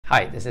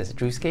Hi, this is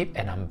Drewscape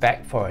and I'm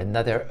back for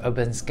another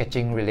urban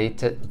sketching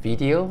related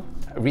video.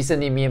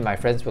 Recently, me and my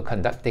friends were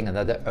conducting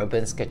another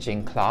urban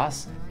sketching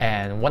class,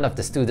 and one of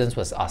the students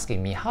was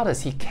asking me, how does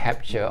he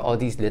capture all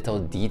these little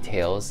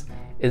details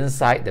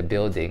inside the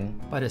building?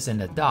 But it's in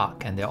the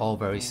dark and they're all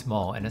very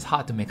small and it's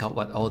hard to make out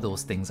what all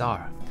those things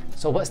are.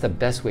 So what's the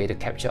best way to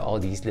capture all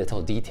these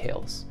little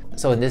details?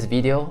 So in this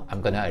video,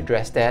 I'm going to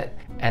address that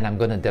and I'm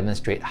going to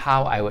demonstrate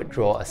how I would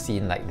draw a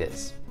scene like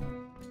this.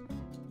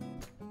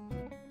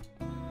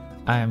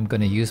 I'm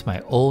going to use my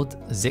old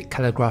Zig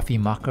calligraphy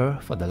marker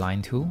for the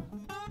line tool.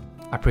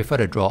 I prefer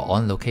to draw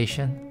on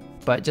location,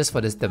 but just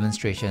for this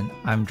demonstration,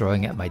 I'm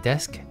drawing at my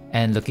desk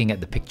and looking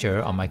at the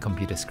picture on my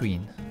computer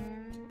screen.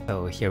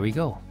 So here we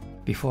go.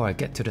 Before I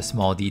get to the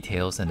small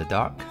details in the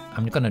dark,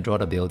 I'm going to draw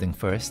the building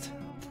first.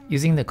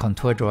 Using the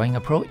contour drawing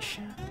approach,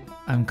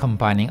 I'm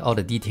combining all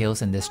the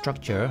details in this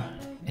structure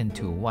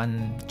into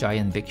one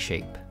giant big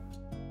shape.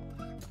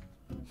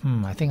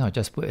 I think I'll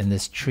just put in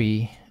this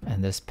tree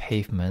and this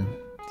pavement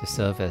to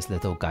serve as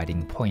little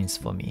guiding points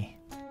for me.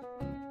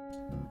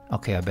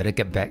 Okay, I better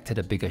get back to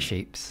the bigger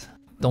shapes.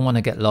 Don't want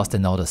to get lost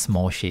in all the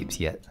small shapes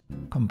yet.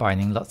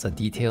 Combining lots of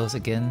details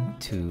again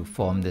to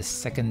form this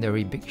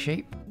secondary big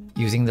shape.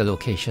 Using the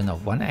location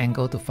of one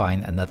angle to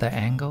find another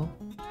angle.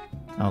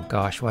 Oh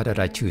gosh, why did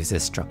I choose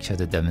this structure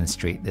to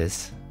demonstrate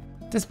this?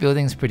 This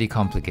building's pretty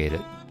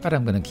complicated, but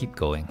I'm gonna keep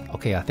going.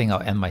 Okay, I think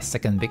I'll end my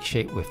second big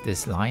shape with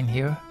this line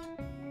here.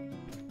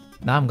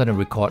 Now I'm gonna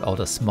record all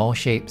the small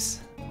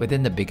shapes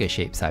within the bigger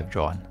shapes I've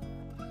drawn.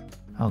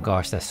 Oh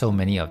gosh, there's so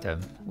many of them.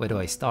 Where do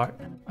I start?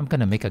 I'm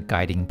gonna make a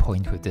guiding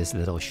point with this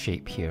little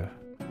shape here.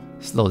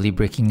 Slowly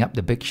breaking up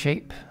the big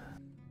shape.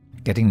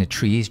 Getting the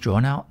trees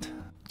drawn out,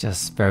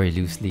 just very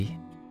loosely.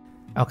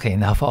 Okay,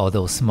 now for all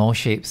those small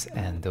shapes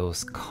and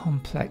those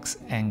complex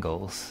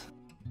angles.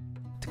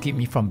 To keep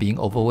me from being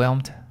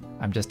overwhelmed,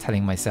 I'm just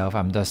telling myself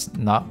I'm just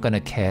not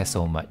gonna care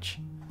so much.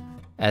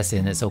 As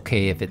in, it's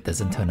okay if it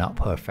doesn't turn out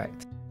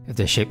perfect. If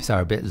the shapes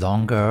are a bit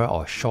longer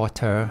or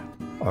shorter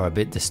or a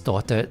bit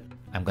distorted,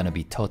 I'm gonna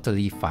be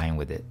totally fine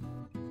with it.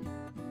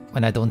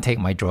 When I don't take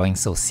my drawing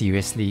so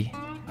seriously,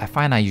 I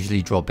find I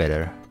usually draw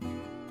better.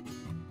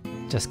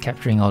 Just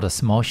capturing all the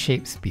small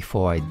shapes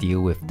before I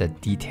deal with the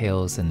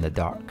details in the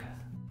dark.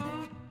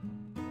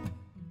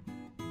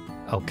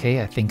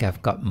 Okay, I think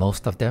I've got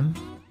most of them.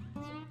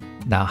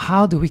 Now,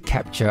 how do we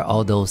capture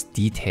all those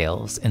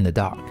details in the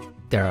dark?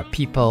 There are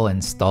people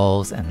and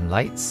stalls and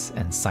lights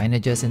and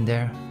signages in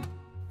there.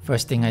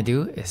 First thing I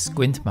do is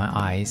squint my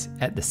eyes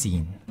at the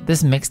scene.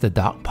 This makes the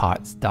dark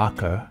parts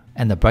darker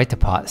and the brighter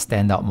parts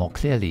stand out more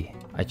clearly.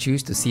 I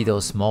choose to see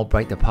those small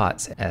brighter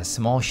parts as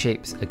small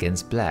shapes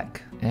against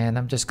black, and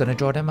I'm just gonna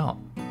draw them out.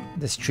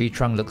 This tree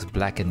trunk looks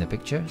black in the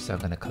picture, so I'm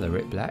gonna color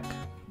it black,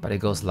 but it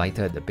goes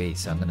lighter at the base,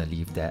 so I'm gonna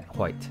leave that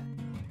white.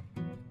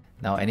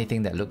 Now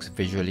anything that looks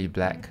visually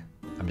black,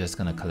 I'm just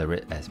gonna color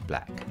it as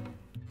black.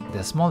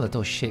 There are small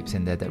little shapes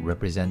in there that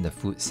represent the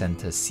food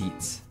center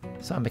seats,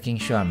 so I'm making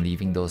sure I'm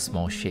leaving those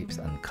small shapes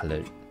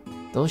uncolored.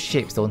 Those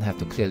shapes don't have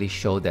to clearly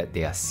show that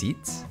they are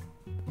seats.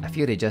 I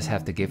feel they just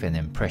have to give an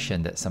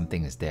impression that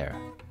something is there.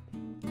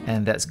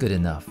 And that's good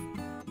enough.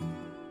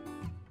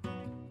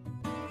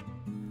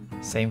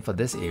 Same for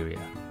this area.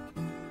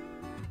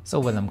 So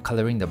when I'm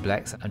coloring the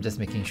blacks, I'm just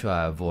making sure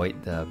I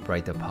avoid the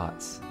brighter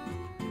parts.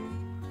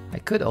 I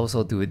could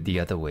also do it the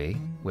other way,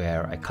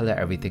 where I color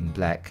everything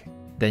black,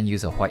 then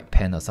use a white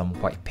pen or some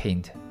white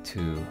paint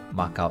to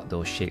mark out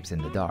those shapes in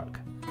the dark.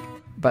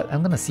 But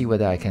I'm gonna see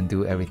whether I can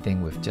do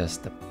everything with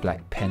just the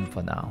black pen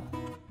for now.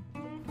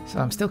 So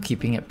I'm still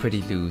keeping it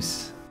pretty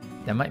loose.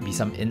 There might be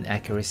some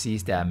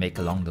inaccuracies that I make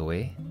along the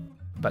way.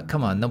 But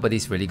come on,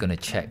 nobody's really gonna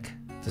check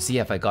to see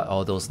if I got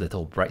all those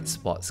little bright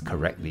spots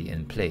correctly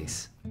in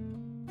place.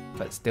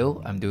 But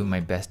still, I'm doing my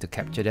best to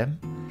capture them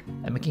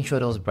and making sure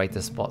those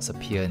brighter spots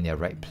appear in their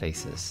right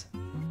places.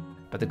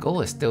 But the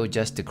goal is still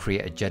just to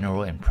create a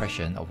general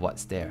impression of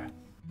what's there.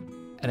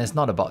 And it's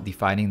not about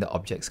defining the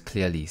objects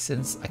clearly,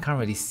 since I can't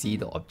really see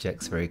the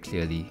objects very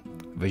clearly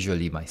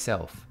visually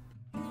myself.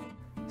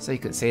 So you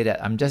could say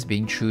that I'm just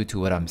being true to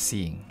what I'm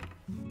seeing.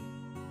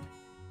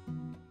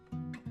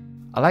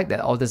 I like that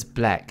all this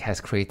black has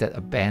created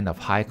a band of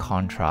high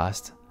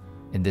contrast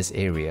in this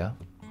area,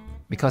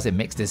 because it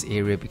makes this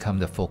area become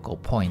the focal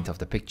point of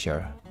the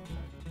picture.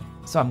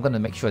 So I'm going to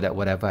make sure that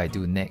whatever I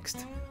do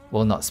next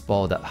will not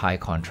spoil that high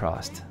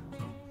contrast,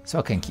 so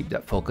I can keep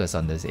that focus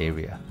on this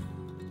area.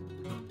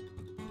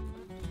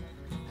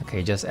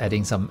 Okay, just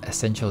adding some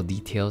essential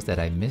details that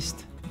I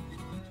missed.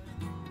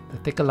 The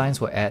thicker lines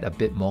will add a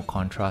bit more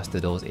contrast to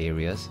those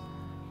areas,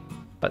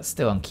 but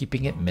still I'm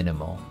keeping it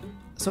minimal,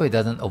 so it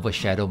doesn't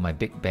overshadow my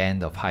big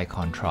band of high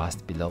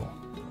contrast below.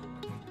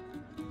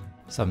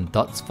 Some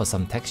dots for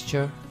some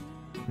texture.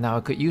 Now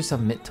I could use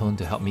some mid-tone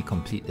to help me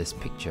complete this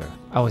picture.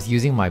 I was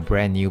using my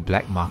brand new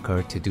black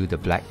marker to do the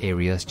black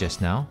areas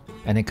just now,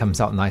 and it comes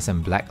out nice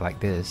and black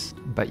like this.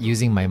 But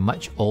using my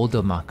much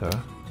older marker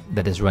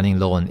that is running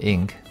low on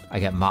ink, I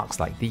get marks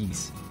like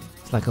these.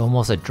 It's like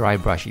almost a dry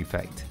brush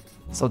effect.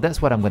 So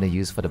that's what I'm going to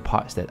use for the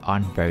parts that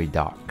aren't very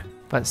dark.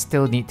 but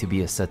still need to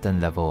be a certain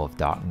level of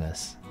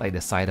darkness, like the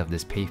side of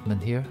this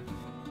pavement here,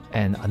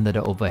 and under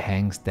the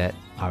overhangs that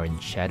are in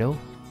shadow.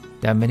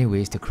 There are many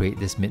ways to create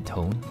this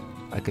mid-tone.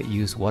 I could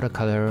use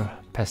watercolor,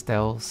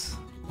 pastels,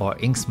 or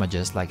ink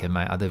smudges like in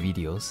my other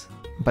videos,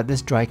 but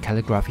this dry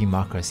calligraphy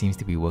marker seems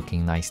to be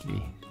working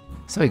nicely.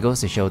 So it goes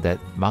to show that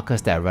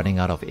markers that are running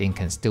out of ink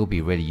can still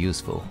be really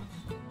useful.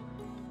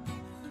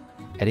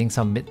 Adding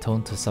some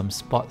mid-tone to some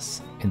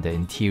spots in the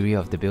interior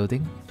of the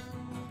building,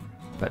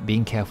 but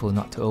being careful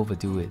not to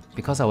overdo it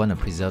because I want to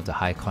preserve the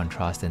high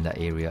contrast in that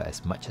area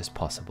as much as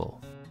possible.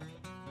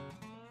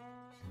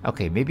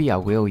 Okay, maybe I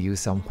will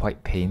use some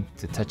white paint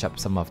to touch up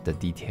some of the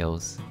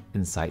details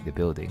inside the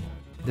building.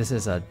 This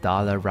is a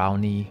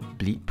Daler-Rowney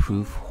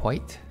bleed-proof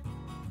white.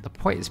 The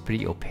white is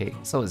pretty opaque,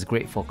 so it's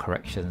great for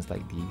corrections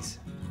like these.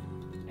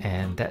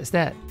 And that's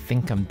that. I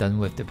think I'm done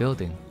with the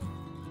building.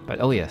 But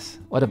oh yes,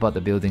 what about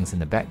the buildings in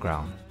the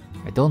background?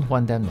 I don't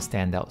want them to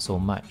stand out so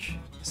much,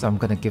 so I'm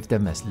gonna give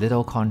them as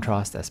little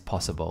contrast as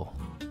possible.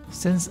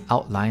 Since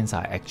outlines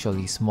are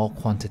actually small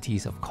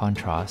quantities of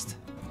contrast,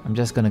 I'm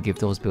just gonna give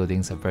those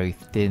buildings a very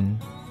thin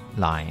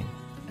line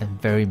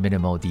and very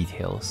minimal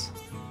details.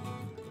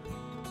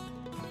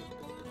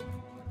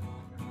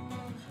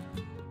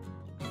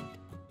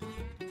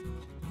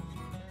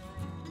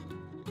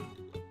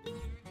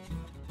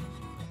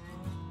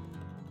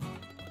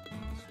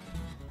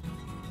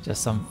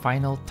 Just some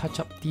final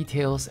touch-up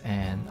details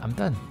and I'm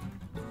done.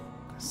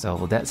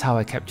 So that's how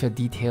I capture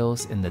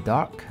details in the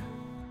dark.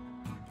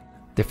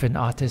 Different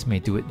artists may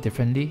do it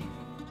differently,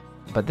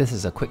 but this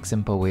is a quick,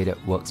 simple way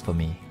that works for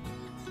me.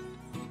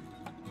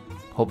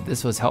 Hope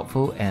this was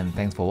helpful and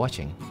thanks for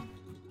watching.